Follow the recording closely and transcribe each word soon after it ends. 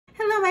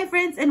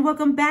friends, and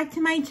welcome back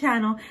to my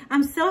channel.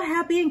 I'm so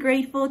happy and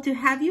grateful to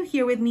have you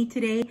here with me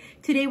today.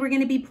 Today we're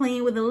going to be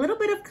playing with a little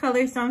bit of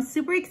color, so I'm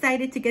super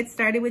excited to get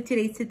started with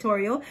today's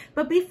tutorial.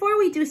 But before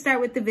we do start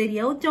with the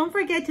video, don't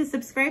forget to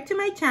subscribe to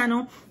my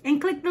channel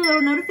and click the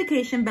little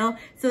notification bell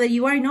so that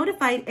you are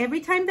notified every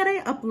time that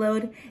I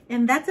upload.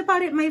 And that's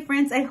about it, my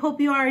friends. I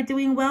hope you are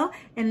doing well,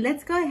 and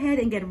let's go ahead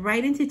and get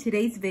right into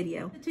today's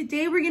video.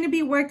 Today we're going to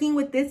be working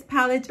with this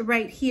palette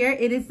right here.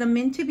 It is the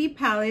Mint to Be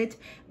palette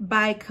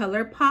by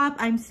Colourpop.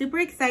 I'm super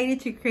excited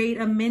to create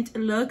a mint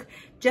look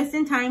just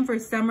in time for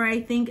summer.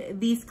 I think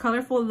these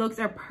colorful looks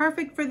are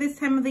perfect for this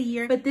time of the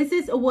year, but this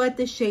is what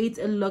the shades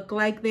look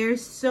like. They're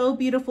so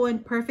beautiful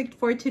and perfect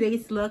for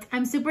today's look.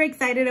 I'm super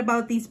excited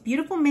about these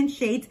beautiful mint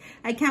shades.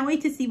 I can't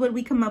wait to see what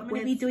we come up with.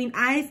 We'll be doing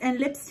eyes and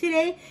lips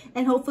today,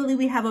 and hopefully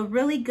we have a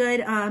really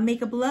good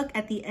makeup look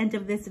at the end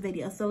of this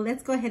video. So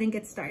let's go ahead and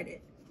get started.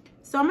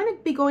 So I'm going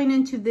to be going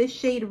into this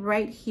shade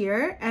right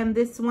here, and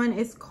this one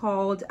is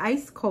called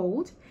Ice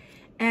Cold.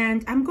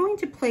 And I'm going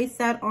to place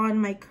that on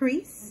my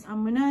crease.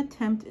 I'm going to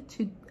attempt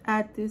to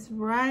add this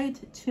right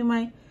to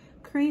my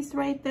crease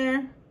right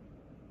there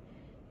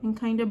and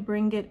kind of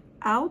bring it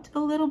out a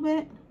little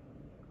bit.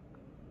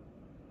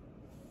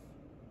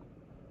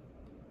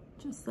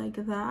 Just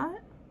like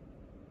that.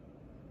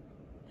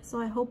 So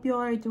I hope you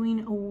all are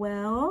doing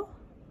well.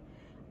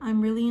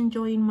 I'm really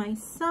enjoying my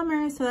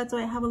summer, so that's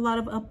why I have a lot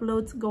of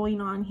uploads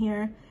going on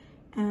here.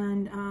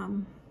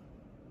 And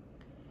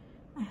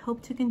I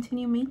hope to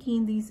continue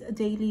making these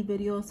daily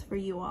videos for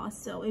you all.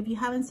 So if you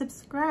haven't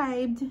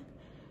subscribed,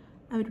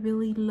 I would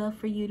really love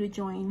for you to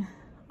join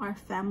our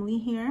family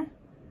here.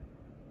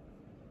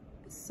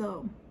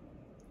 So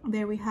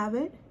there we have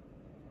it.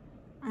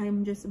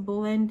 I'm just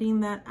blending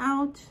that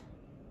out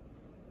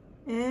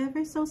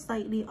ever so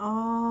slightly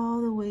all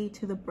the way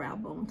to the brow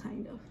bone,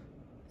 kind of.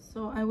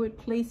 So I would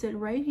place it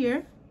right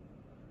here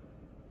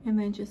and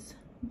then just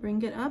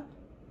bring it up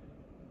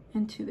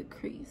into the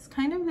crease,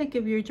 kind of like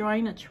if you're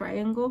drawing a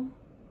triangle,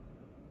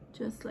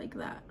 just like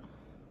that.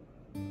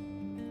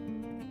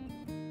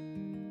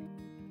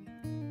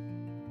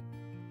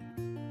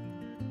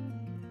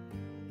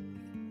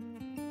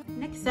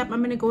 Next up, I'm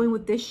going to go in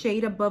with this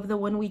shade above the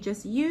one we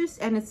just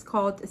used, and it's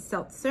called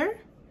Seltzer.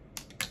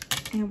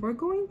 And we're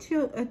going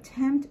to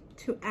attempt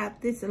to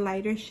add this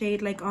lighter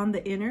shade like on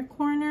the inner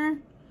corner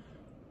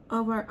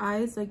of our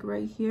eyes, like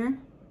right here,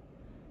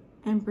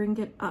 and bring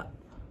it up.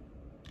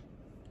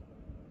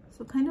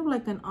 So kind of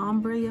like an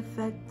ombre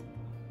effect.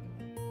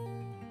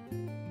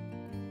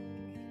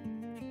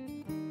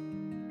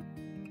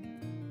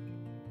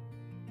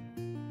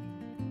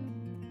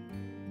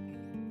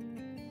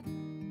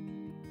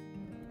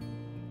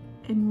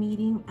 And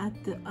meeting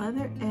at the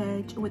other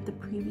edge with the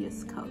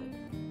previous color.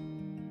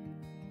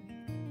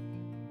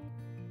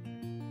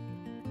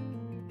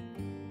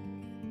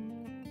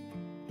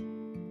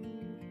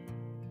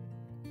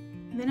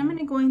 Then I'm going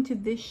to go into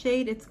this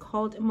shade. It's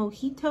called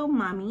Mojito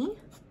Mami.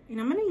 And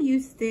I'm going to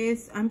use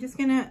this. I'm just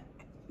going to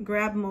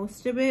grab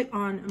most of it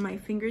on my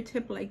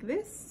fingertip like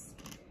this.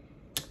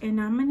 And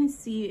I'm going to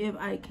see if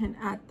I can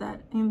add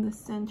that in the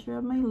center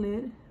of my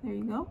lid. There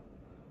you go.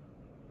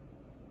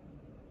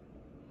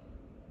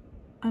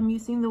 I'm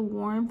using the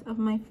warmth of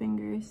my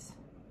fingers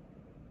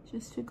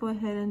just to go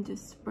ahead and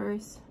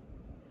disperse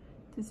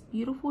this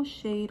beautiful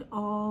shade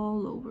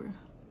all over.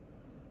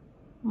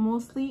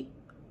 Mostly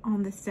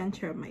on the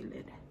center of my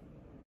lid.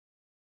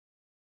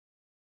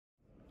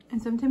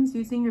 And sometimes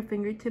using your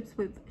fingertips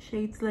with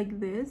shades like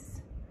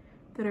this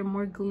that are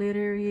more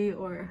glittery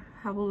or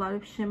have a lot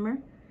of shimmer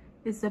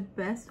is the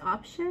best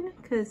option,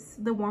 because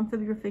the warmth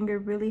of your finger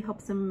really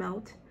helps them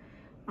melt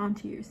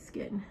onto your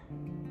skin.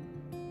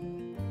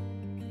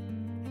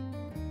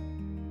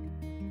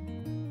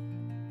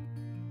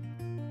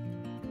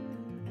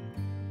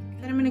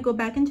 Then I'm going to go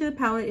back into the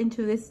palette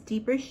into this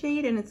deeper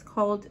shade, and it's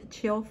called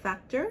Chill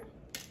Factor.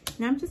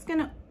 Now I'm just going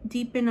to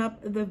deepen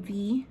up the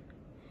V,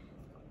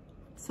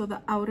 so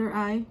the outer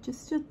eye,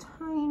 just a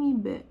tiny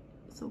bit.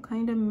 So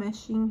kind of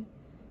meshing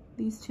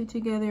these two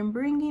together and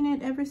bringing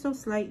it ever so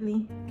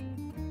slightly.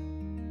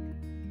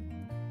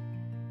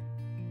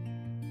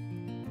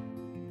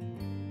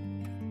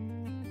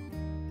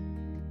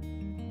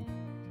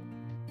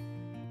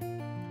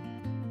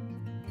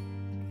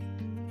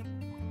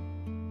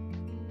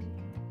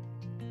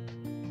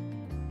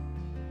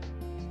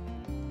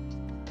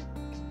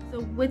 So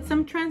with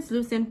some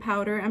translucent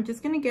powder, I'm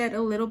just going to get a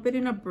little bit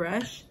in a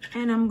brush,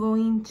 and I'm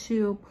going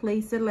to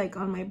place it like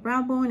on my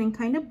brow bone and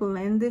kind of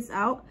blend this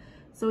out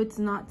so it's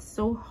not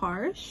so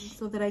harsh,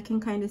 so that I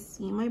can kind of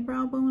see my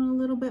brow bone a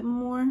little bit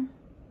more.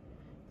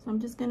 So I'm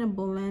just going to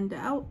blend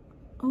out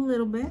a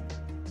little bit.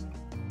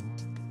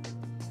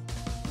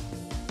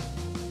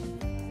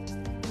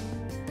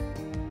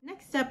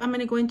 Next up, I'm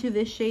going to go into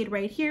this shade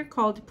right here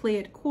called Play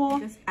It Cool.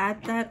 Just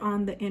add that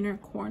on the inner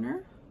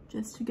corner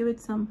just to give it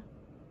some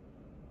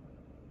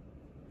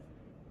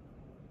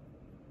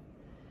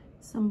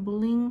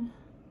bling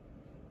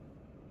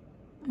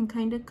and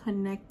kind of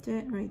connect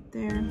it right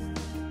there.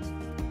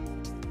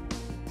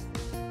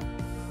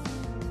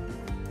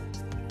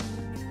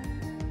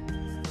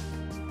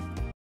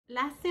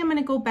 Lastly, I'm going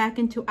to go back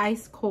into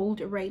Ice Cold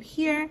right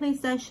here.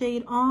 Place that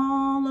shade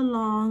all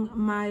along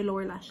my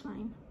lower lash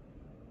line.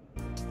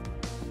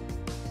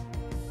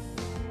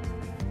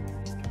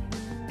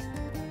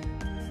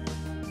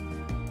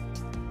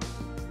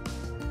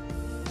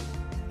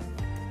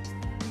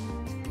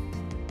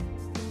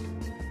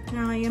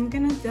 Now I am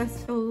gonna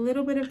dust a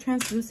little bit of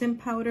translucent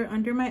powder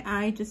under my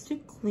eye just to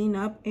clean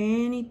up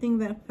anything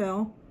that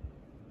fell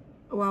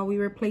while we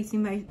were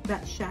placing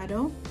that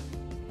shadow.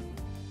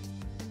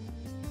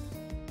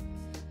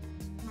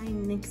 My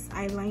NYX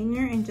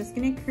eyeliner and just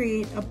gonna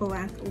create a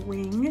black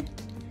wing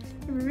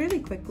really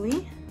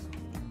quickly,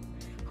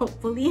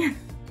 hopefully.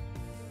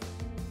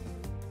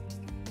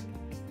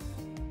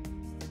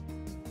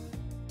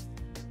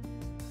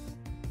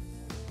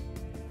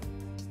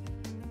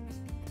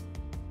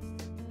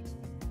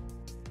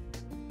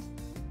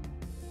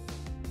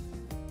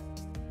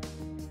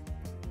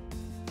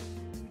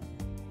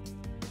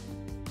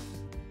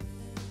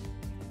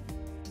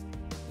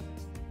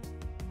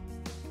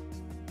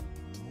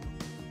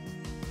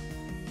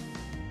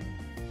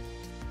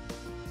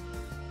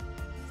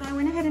 So I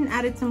went ahead and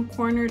added some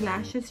corner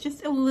lashes,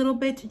 just a little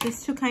bit,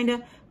 just to kind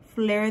of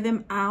flare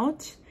them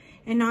out.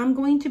 And now I'm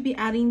going to be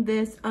adding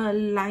this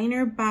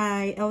liner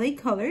by LA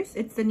Colors.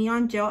 It's the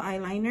Neon Gel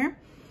Eyeliner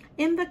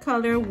in the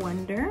color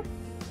Wonder.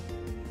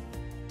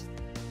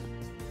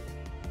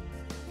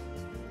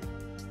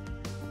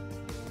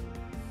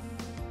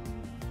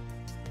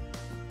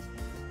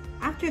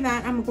 After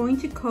that, I'm going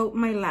to coat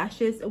my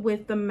lashes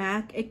with the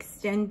MAC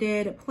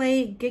Extended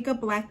Play Giga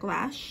Black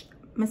Lash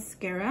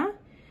Mascara.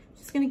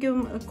 Just gonna give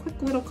them a quick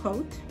little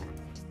coat.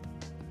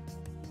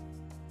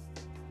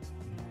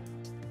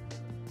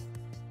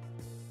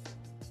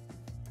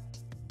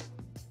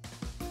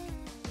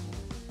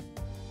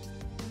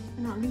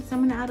 And at least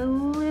I'm gonna add a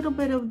little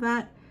bit of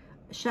that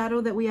shadow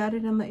that we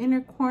added in the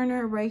inner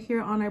corner right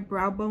here on our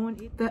brow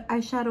bone. The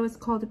eyeshadow is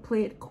called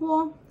Play It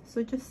Cool,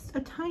 so just a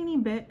tiny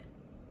bit.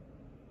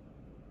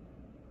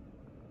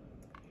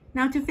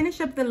 Now to finish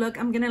up the look,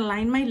 I'm gonna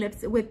line my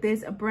lips with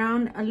this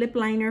brown lip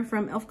liner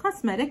from e.l.f.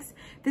 Cosmetics.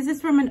 This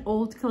is from an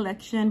old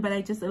collection, but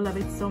I just love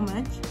it so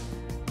much.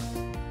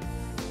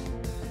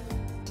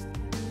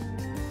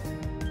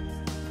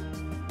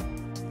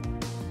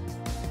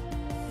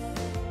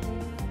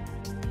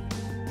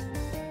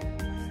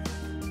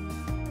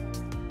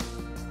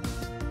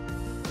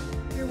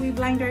 Here we've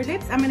lined our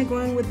lips. I'm gonna go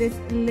in with this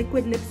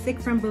liquid lipstick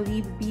from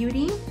Believe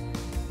Beauty,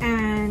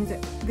 and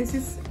this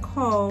is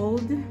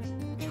called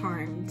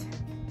Charmed.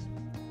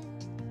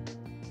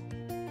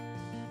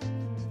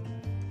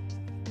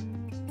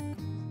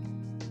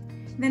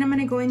 Then I'm going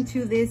to go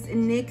into this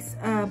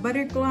NYX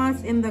Butter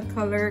Gloss in the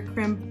color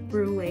Creme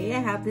Brulee. I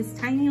have this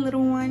tiny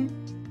little one.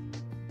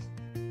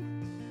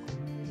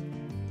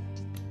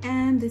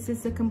 And this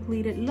is the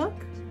completed look.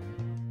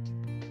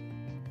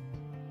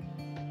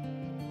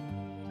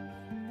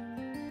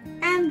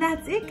 And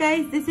that's it,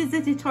 guys. This is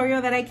the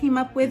tutorial that I came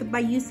up with by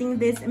using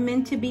this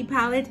Mint to Be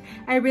palette.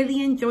 I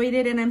really enjoyed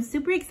it and I'm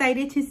super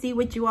excited to see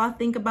what you all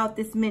think about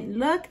this mint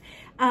look.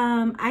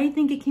 I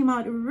think it came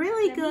out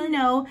really good. Let me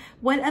know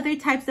what other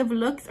types of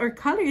looks or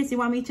colors you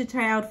want me to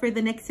try out for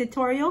the next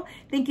tutorial.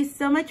 Thank you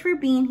so much for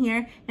being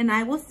here and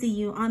I will see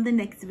you on the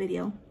next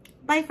video.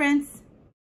 Bye, friends.